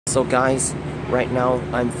So guys, right now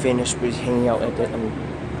I'm finished with hanging out at the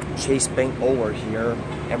Chase Bank over here,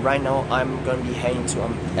 and right now I'm gonna be heading to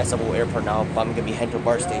SFO Airport now, but I'm gonna be heading to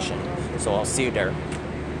Bart Station. So I'll see you there.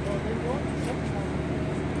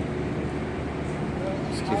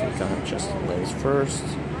 Excuse me, gotta adjust the lens first.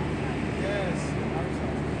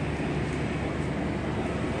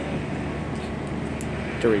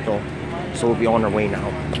 There we go. So we'll be on our way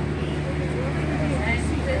now.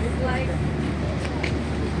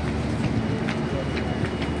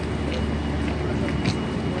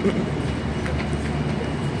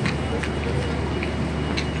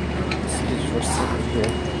 We're sitting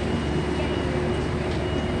here.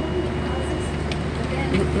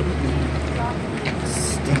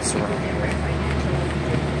 Stinks around here.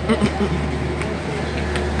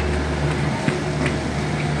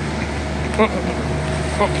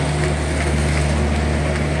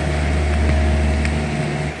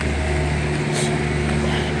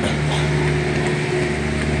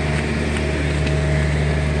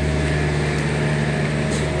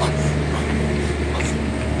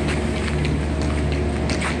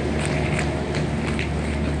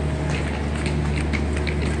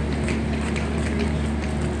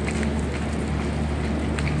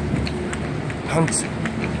 Hunt.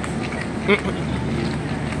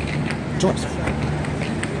 Joyce.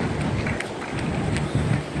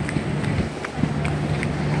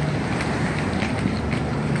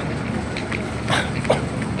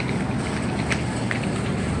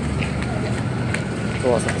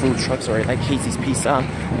 Lots of food trucks, right? Like Casey's Pizza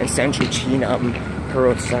and Sancho China,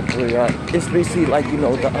 Perosakuya. It's basically like, you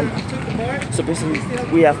know, the so basically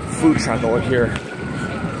we have food truck over here.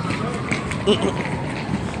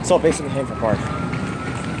 So basically heading for Bart.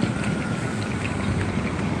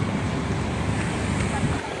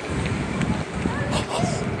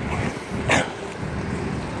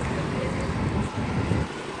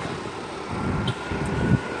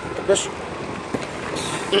 Fish.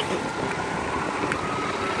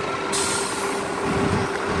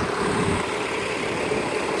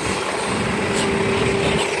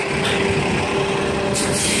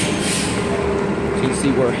 You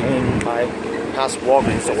see we're hanging by past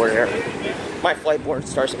Walgreens over there. My flight board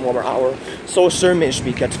starts in 1 more hour, so soon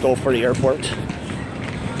we get to go for the airport.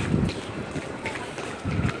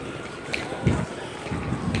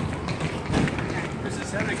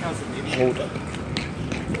 Hold up.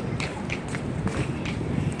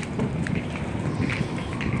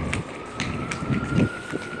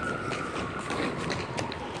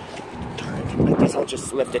 I guess I'll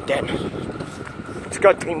just lift it then. It's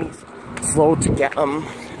got to be slow to get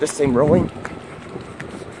this thing rolling.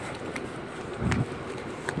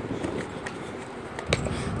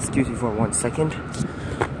 Excuse me for 1 second.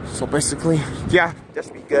 So basically, yeah, this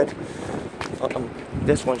will be good.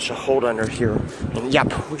 This one should hold under here, and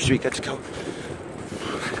yep, we should be good to go.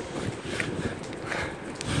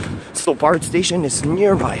 So Bart Station is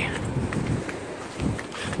nearby.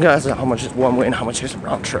 Guys, how much is one way and how much is a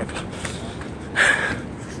round trip?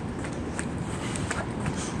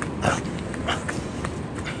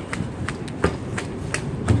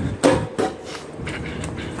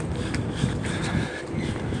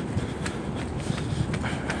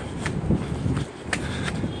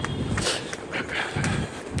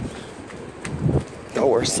 Go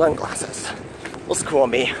wear sunglasses. Looks cool on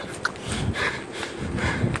me.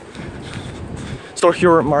 So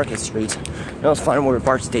here at Market Street. Now let's find where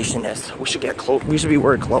Bart Station is. We should get close. We should be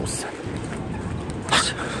very close.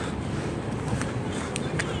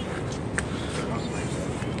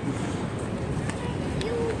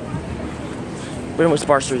 Pretty much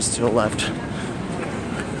Bart Street is to the left.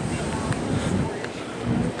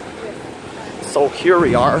 So here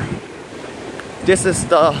we are. This is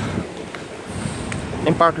the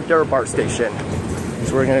Embarcadero Bart Station.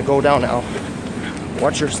 So we're gonna go down now.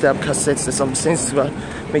 Watch your step, cause it's some things to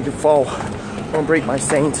make you fall. Don't break my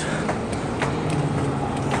saint.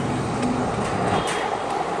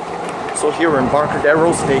 So here we're in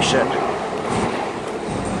Embarcadero Station.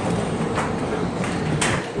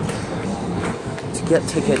 To get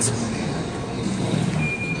tickets,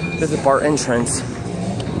 this is Bart entrance.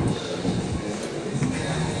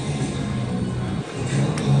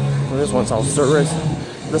 Well, this one's all service.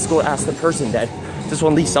 Let's go ask the person that this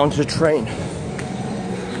one leads down to the train.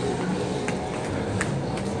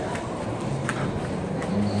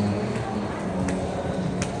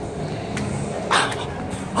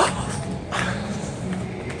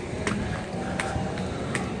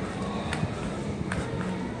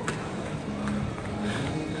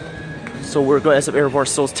 So we're going to SF Airport,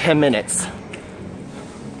 so it's 10 minutes.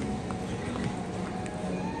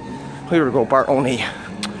 Here we go, Bart only.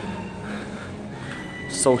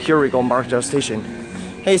 So here we go, Embarcadero station.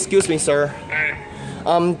 Hey, excuse me, sir.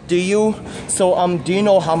 Do you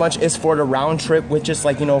know how much is for the round trip, which is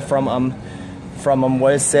like, you know, from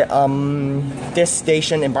what is it, this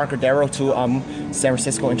station Embarcadero to San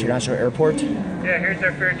Francisco International Airport? Yeah, here's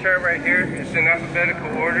our fare chart right here. It's in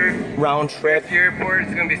alphabetical order. Round trip. At the airport,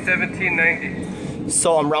 it's gonna be $17.90.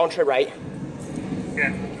 So round trip, right?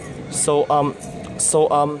 Yeah. So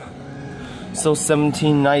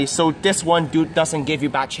 $17.90. So this one doesn't give you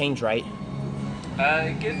back change, right?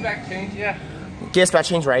 It gives back change, yeah. Gives back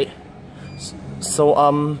change, right? So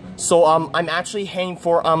I'm actually heading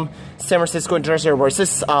for San Francisco International Airport. Is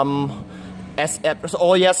this SF?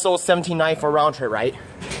 Oh yeah, so $17.90 for round trip, right?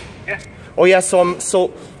 Yeah. Oh yeah, so I'm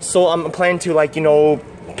planning to, like, you know,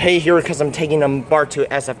 pay here because I'm taking Bart to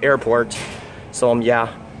SF Airport. So yeah.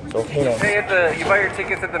 So hang on. Hey, you buy your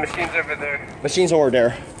tickets at the machines over there. Machines over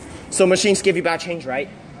there. So machines give you back change, right?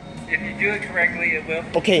 If you do it correctly, it will.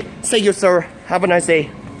 Okay, thank you, sir. Have a nice day.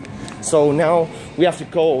 So now we have to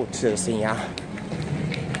go to the scene, yeah.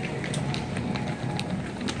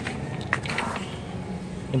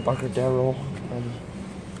 Embarcadero.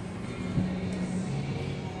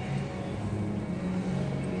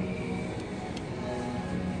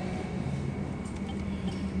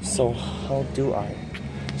 So how do I?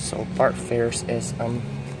 So Bart fares is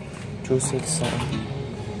 267.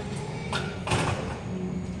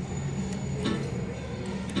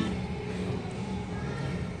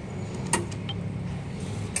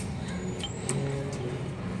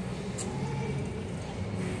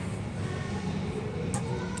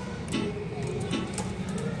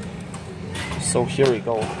 So here we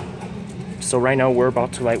go. So right now we're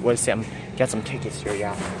about to, like, get some tickets here,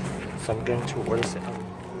 yeah. So I'm going to, what is it?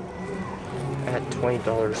 Add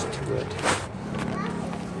 $20 to it.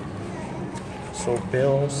 So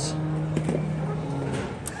bills.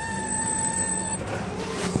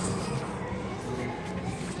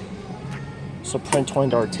 So print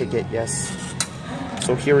 $20 ticket, yes.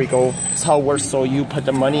 So here we go. That's how it works. So you put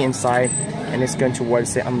the money inside, and it's going to, what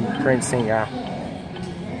is it? I'm printing, yeah.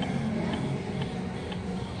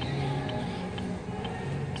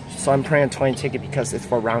 So I'm printing a 20 ticket because it's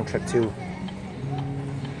for round trip too.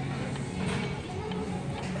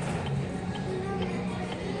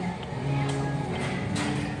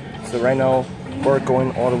 So right now we're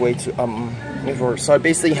going all the way to so I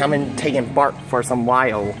basically haven't taken Bart for some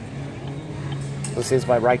while. This is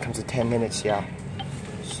my ride comes in 10 minutes, yeah.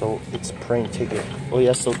 So it's printing ticket. Oh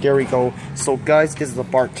yeah, so there we go. So guys, this is the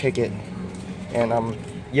Bart ticket. And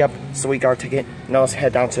yep, so we got our ticket. Now let's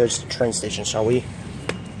head down to the train station, shall we?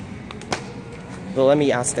 But let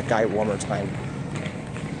me ask the guy one more time.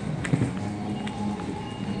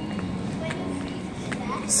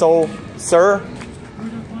 So, sir?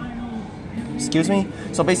 Excuse me?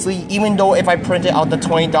 So basically, even though if I printed out the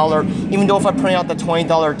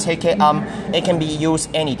 $20 ticket, it can be used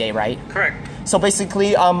any day, right? Correct. So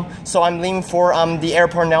basically, so I'm leaving for the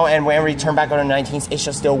airport now, and when I return back on the 19th, it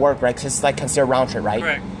should still work, right? Because it's like considered round trip, right?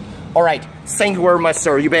 Correct. All right. Thank you very much,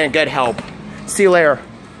 sir. You've been a good help. See you later.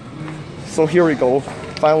 So here we go.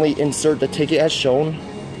 Finally insert the ticket as shown.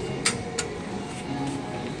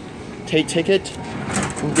 Take ticket.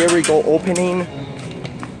 And there we go, opening.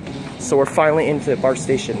 So we're finally into the Bart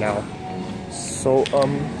station now. So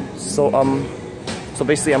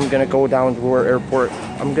basically I'm gonna go down to where airport.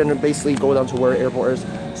 I'm gonna basically go down to where airport is.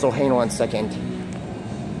 So hang on a second.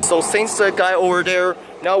 So thanks to the guy over there,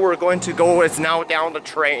 now we're going to go, it's now down the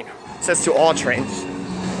train. It says to all trains.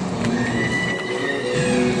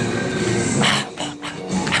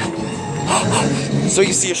 So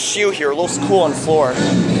you see a shoe here, it looks cool on the floor.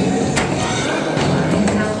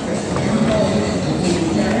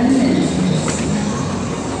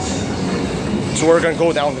 So we're gonna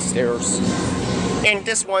go down the stairs. And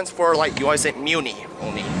this one's for, like, you always say Muni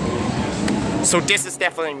only. So this is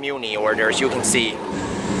definitely Muni order, as you can see.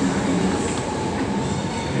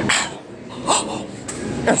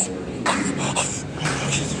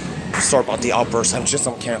 Sorry about the outburst, I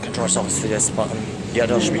can't control myself to this, but yeah,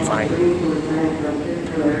 that should be fine.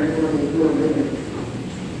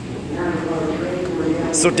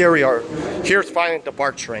 So there we are. Here's finally the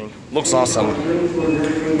Bart train. Looks awesome.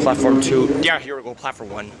 Platform 2. Yeah, here we go, platform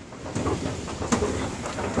 1.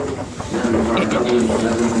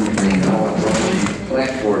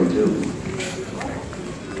 Platform 2.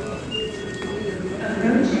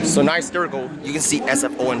 So nice, there we go. You can see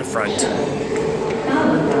SFO in the front.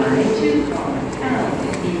 Followed by 2 cars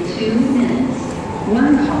out in 2 minutes.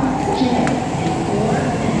 1 car J in 4 minutes.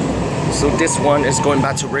 So this one is going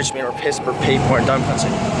back to Richmond or Pittsburgh, Payport, and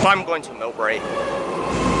Duncanson. But I'm going to Millbrae.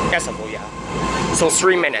 SFO, yeah. So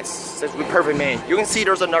 3 minutes. That's a perfect minute. You can see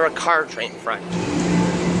there's another car train in front.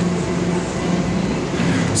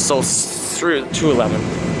 So 2:11.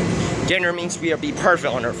 Dinner means we'll be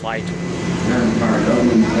perfect on our flight.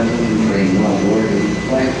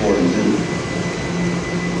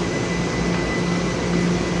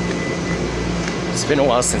 It's been a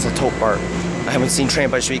while since I told Bart. I haven't seen train,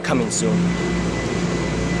 but it should be coming soon.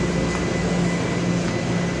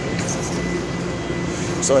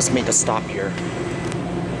 So let's make a stop here.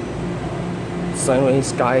 So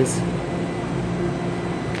anyways, guys.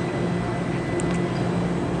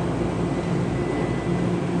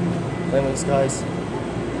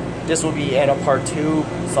 This will be end of part 2.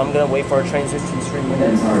 So I'm gonna wait for a train 53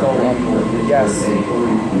 minutes. So yes,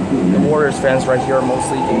 the Warriors fans right here are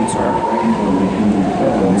mostly games are in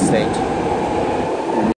home state.